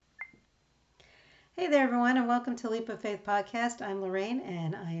Hey there, everyone, and welcome to Leap of Faith Podcast. I'm Lorraine,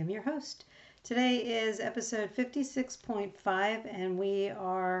 and I am your host. Today is episode 56.5, and we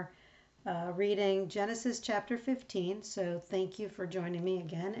are reading Genesis chapter 15. So thank you for joining me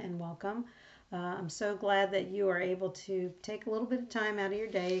again, and welcome. I'm so glad that you are able to take a little bit of time out of your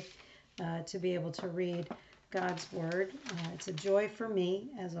day to be able to read God's Word. It's a joy for me,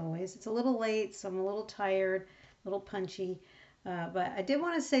 as always. It's a little late, so I'm a little tired, a little punchy. But I did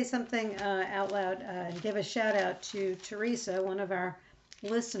want to say something out loud and give a shout out to Teresa, one of our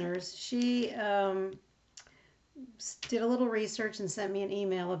listeners. She did a little research and sent me an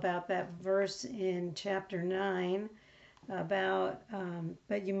email about that verse in chapter 9 about,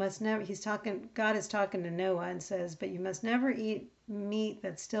 but you must never, God is talking to Noah and says, but you must never eat meat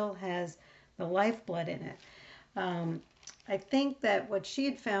that still has the lifeblood in it. I think that what she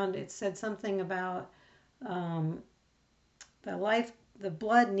had found, it said something about um, the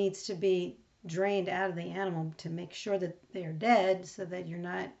blood needs to be drained out of the animal to make sure that they're dead so that you're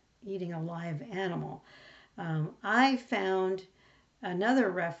not eating a live animal. I found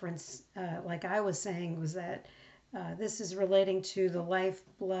another reference, like I was saying, was that this is relating to the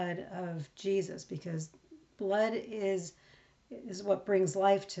lifeblood of Jesus, because blood is what brings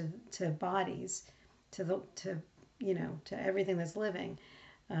life to bodies, to everything that's living.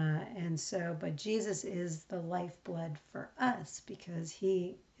 But Jesus is the lifeblood for us because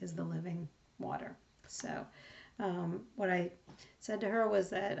he is the living water. So, what I said to her was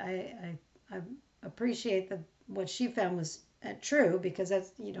that I appreciate that what she found was true, because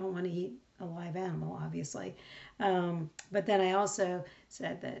that's, you don't want to eat a live animal, obviously. But then I also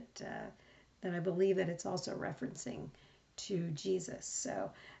said that I believe that it's also referencing to Jesus. So,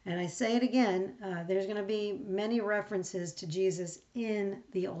 and I say it again, there's going to be many references to Jesus in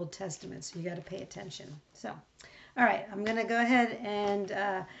the Old Testament, so you got to pay attention. So, all right, I'm going to go ahead and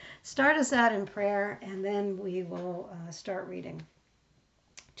start us out in prayer, and then we will start reading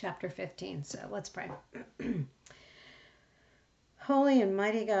chapter 15. So let's pray. Holy and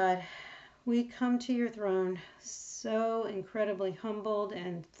mighty God, we come to your throne so incredibly humbled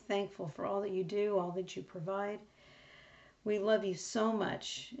and thankful for all that you do, all that you provide. We love you so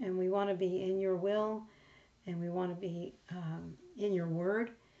much, and we want to be in your will, and we want to be in your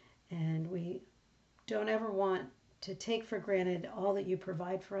word, and we don't ever want to take for granted all that you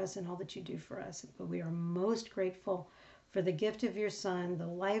provide for us and all that you do for us. But we are most grateful for the gift of your Son, the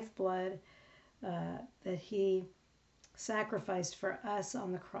lifeblood that he sacrificed for us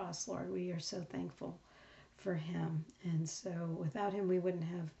on the cross, Lord. We are so thankful for him. And so without him, we wouldn't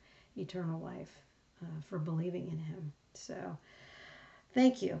have eternal life for believing in him. So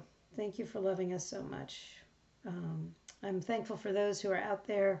thank you. Thank you for loving us so much. I'm thankful for those who are out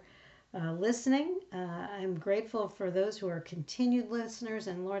there listening. I'm grateful for those who are continued listeners.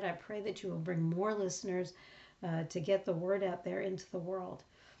 And Lord, I pray that you will bring more listeners to get the word out there into the world.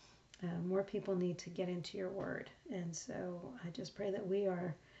 More people need to get into your word. And so I just pray that we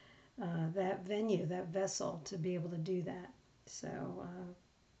are that venue, that vessel to be able to do that. So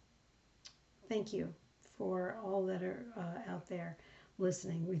thank you for all that are out there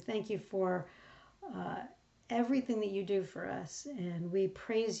listening. We thank you for everything that you do for us, and we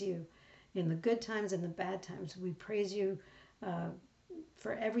praise you in the good times and the bad times. We praise you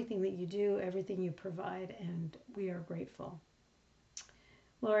for everything that you do, everything you provide, and we are grateful.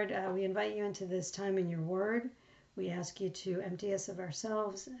 Lord, we invite you into this time in your word. We ask you to empty us of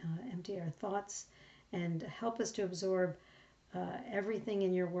ourselves, empty our thoughts, and help us to absorb everything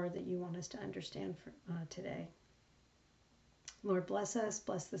in your word that you want us to understand today. Lord, bless us,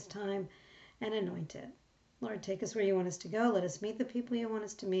 bless this time, and anoint it. Lord, take us where you want us to go. Let us meet the people you want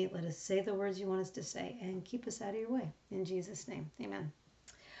us to meet. Let us say the words you want us to say, and keep us out of your way. In Jesus' name, amen.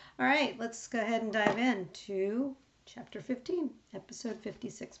 All right, let's go ahead and dive into chapter 15, episode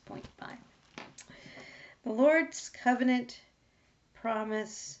 56.5. The Lord's covenant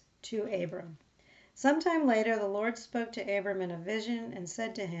promise to Abram. Sometime later, the Lord spoke to Abram in a vision and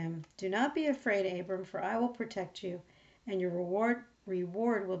said to him, "Do not be afraid, Abram, for I will protect you, and your reward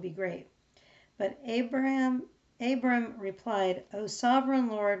will be great." But Abram replied, "O sovereign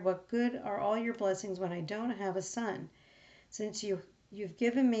Lord, what good are all your blessings when I don't have a son? Since you've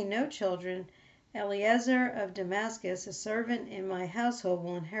given me no children, Eliezer of Damascus, a servant in my household,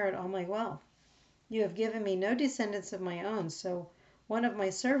 will inherit all my wealth. You have given me no descendants of my own, so one of my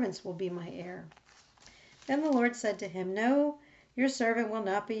servants will be my heir." Then the Lord said to him, "No, your servant will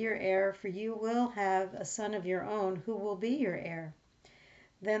not be your heir, for you will have a son of your own who will be your heir."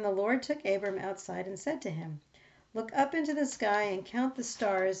 Then the Lord took Abram outside and said to him, "Look up into the sky and count the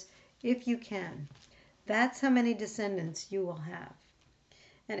stars if you can. That's how many descendants you will have."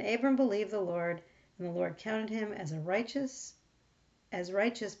 And Abram believed the Lord, and the Lord counted him as righteous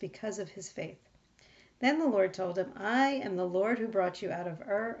because of his faith. Then the Lord told him, I am the Lord who brought you out of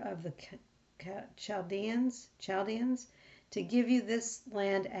Ur of the Chaldeans to give you this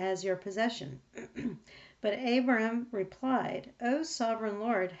land as your possession. But Abram replied, O sovereign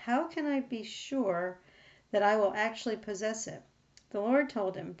Lord, how can I be sure that I will actually possess it? The Lord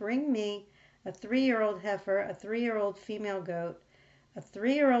told him, bring me a 3-year-old heifer, a 3-year-old female goat, a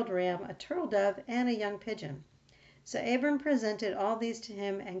 3-year-old ram, a turtle dove, and a young pigeon. So Abram presented all these to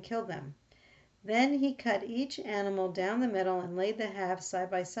him and killed them. Then he cut each animal down the middle and laid the halves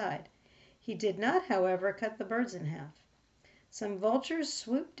side by side. He did not, however, cut the birds in half. Some vultures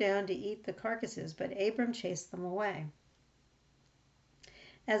swooped down to eat the carcasses, but Abram chased them away.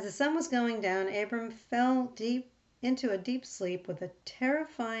 As the sun was going down, Abram fell into a deep sleep with a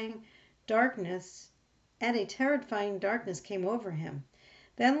terrifying darkness, and a terrifying darkness came over him.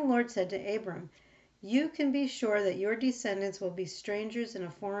 Then the Lord said to Abram, you can be sure that your descendants will be strangers in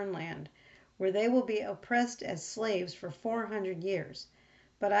a foreign land, where they will be oppressed as slaves for 400 years.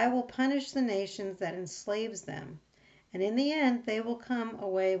 But I will punish the nations that enslaves them, and in the end they will come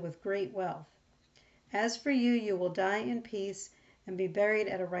away with great wealth. As for you, you will die in peace and be buried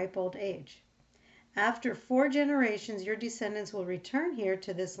at a ripe old age. After 4 generations, your descendants will return here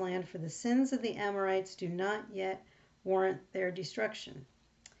to this land, for the sins of the Amorites do not yet warrant their destruction.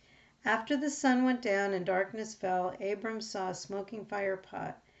 After the sun went down and darkness fell, Abram saw a smoking fire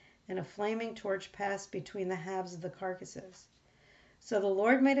pot and a flaming torch pass between the halves of the carcasses. So the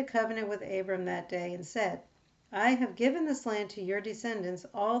Lord made a covenant with Abram that day and said, I have given this land to your descendants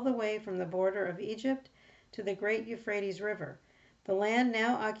all the way from the border of Egypt to the great Euphrates River, the land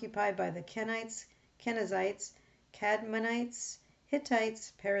now occupied by the Kenites, Kenizzites, Cadmonites,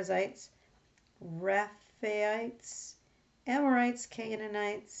 Hittites, Perizzites, Rephaites, Amorites,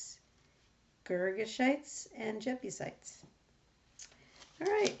 Canaanites, Girgashites, and Jebusites.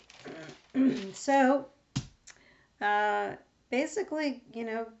 All right. So, basically,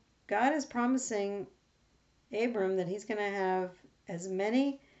 God is promising Abram that he's going to have as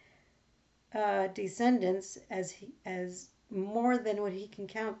many descendants as more than what he can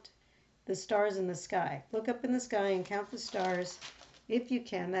count the stars in the sky. Look up in the sky and count the stars if you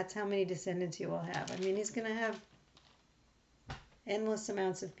can. That's how many descendants you will have. I mean, he's going to have endless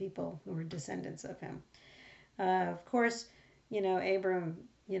amounts of people who are descendants of him. Of course, Abram,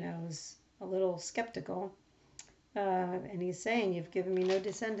 is a little skeptical. And he's saying, you've given me no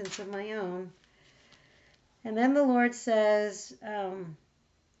descendants of my own. And then the Lord says,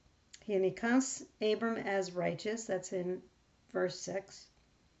 he counts Abram as righteous. That's in verse 6.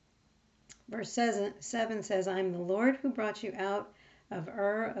 Verse 7 says, I'm the Lord who brought you out of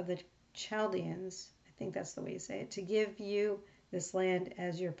Ur of the Chaldeans. I think that's the way you say it. To give you this land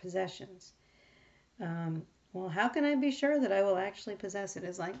as your possessions. Well, how can I be sure that I will actually possess it?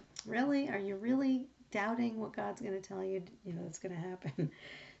 It's like, really? Are you really doubting what God's going to tell you, that's going to happen?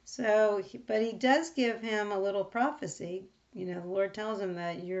 So, but he does give him a little prophecy. The Lord tells him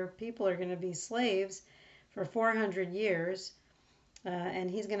that your people are going to be slaves for 400 years, and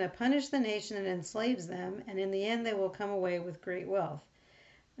he's going to punish the nation that enslaves them, and in the end they will come away with great wealth.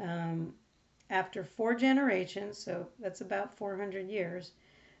 After 4 generations, so that's about 400 years,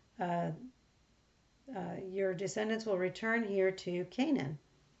 your descendants will return here to Canaan.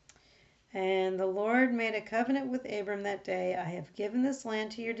 And the Lord made a covenant with Abram that day. I have given this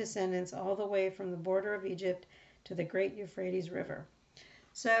land to your descendants all the way from the border of Egypt to the great Euphrates River.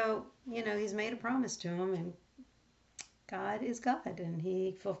 So, he's made a promise to him, and God is God, and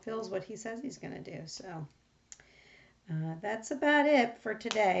he fulfills what he says he's going to do. So, that's about it for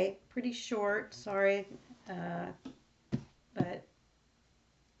today. Pretty short, sorry, but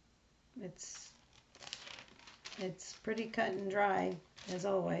it's pretty cut and dry, as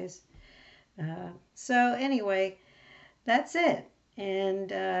always. So anyway, that's it. And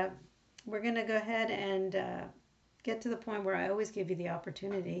we're going to go ahead and get to the point where I always give you the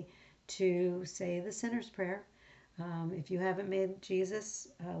opportunity to say the sinner's prayer. If you haven't made Jesus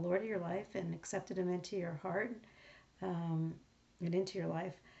Lord of your life and accepted him into your heart and into your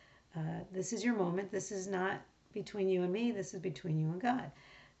life, this is your moment. This is not between you and me. This is between you and God.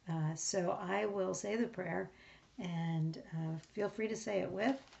 So I will say the prayer, and feel free to say it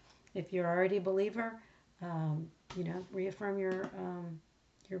with. If you're already a believer, reaffirm your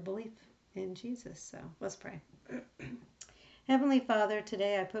belief in Jesus. So let's pray. Heavenly Father,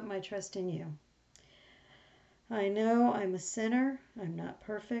 today I put my trust in you. I know I'm a sinner. I'm not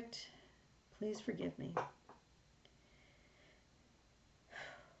perfect. Please forgive me.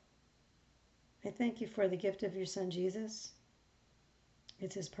 I thank you for the gift of your Son, Jesus.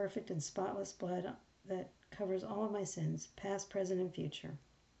 It's his perfect and spotless blood that covers all of my sins, past, present, and future.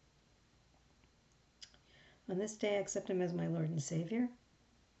 On this day, I accept him as my Lord and Savior.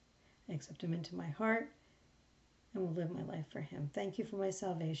 I accept him into my heart and will live my life for him. Thank you for my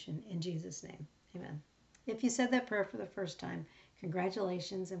salvation. In Jesus' name, amen. If you said that prayer for the first time,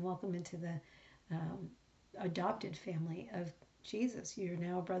 congratulations and welcome into the adopted family of Jesus. You're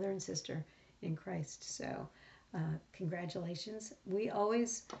now a brother and sister in Christ. So congratulations. We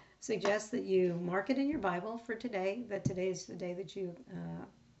always suggest that you mark it in your Bible for today, that today is the day that you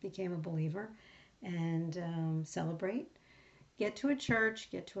became a believer, and celebrate. Get to a church,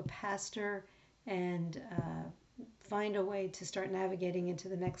 get to a pastor, and find a way to start navigating into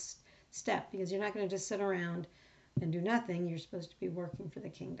the next step, because you're not going to just sit around and do nothing. You're supposed to be working for the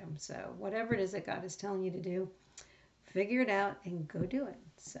kingdom. So whatever it is that God is telling you to do, figure it out and go do it.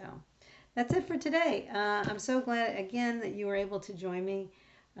 So that's it for today. I'm so glad again that you were able to join me.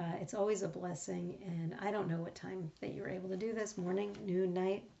 It's always a blessing, and I don't know what time that you were able to do this, morning, noon,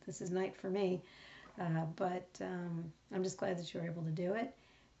 night. This is night for me, but I'm just glad that you were able to do it.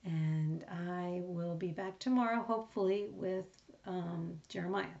 And I will be back tomorrow, hopefully, with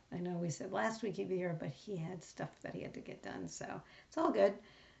Jeremiah. I know we said last week he'd be here, but he had stuff that he had to get done, so it's all good.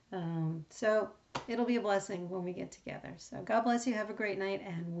 So it'll be a blessing when we get together. So God bless you. Have a great night,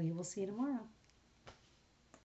 and we will see you tomorrow.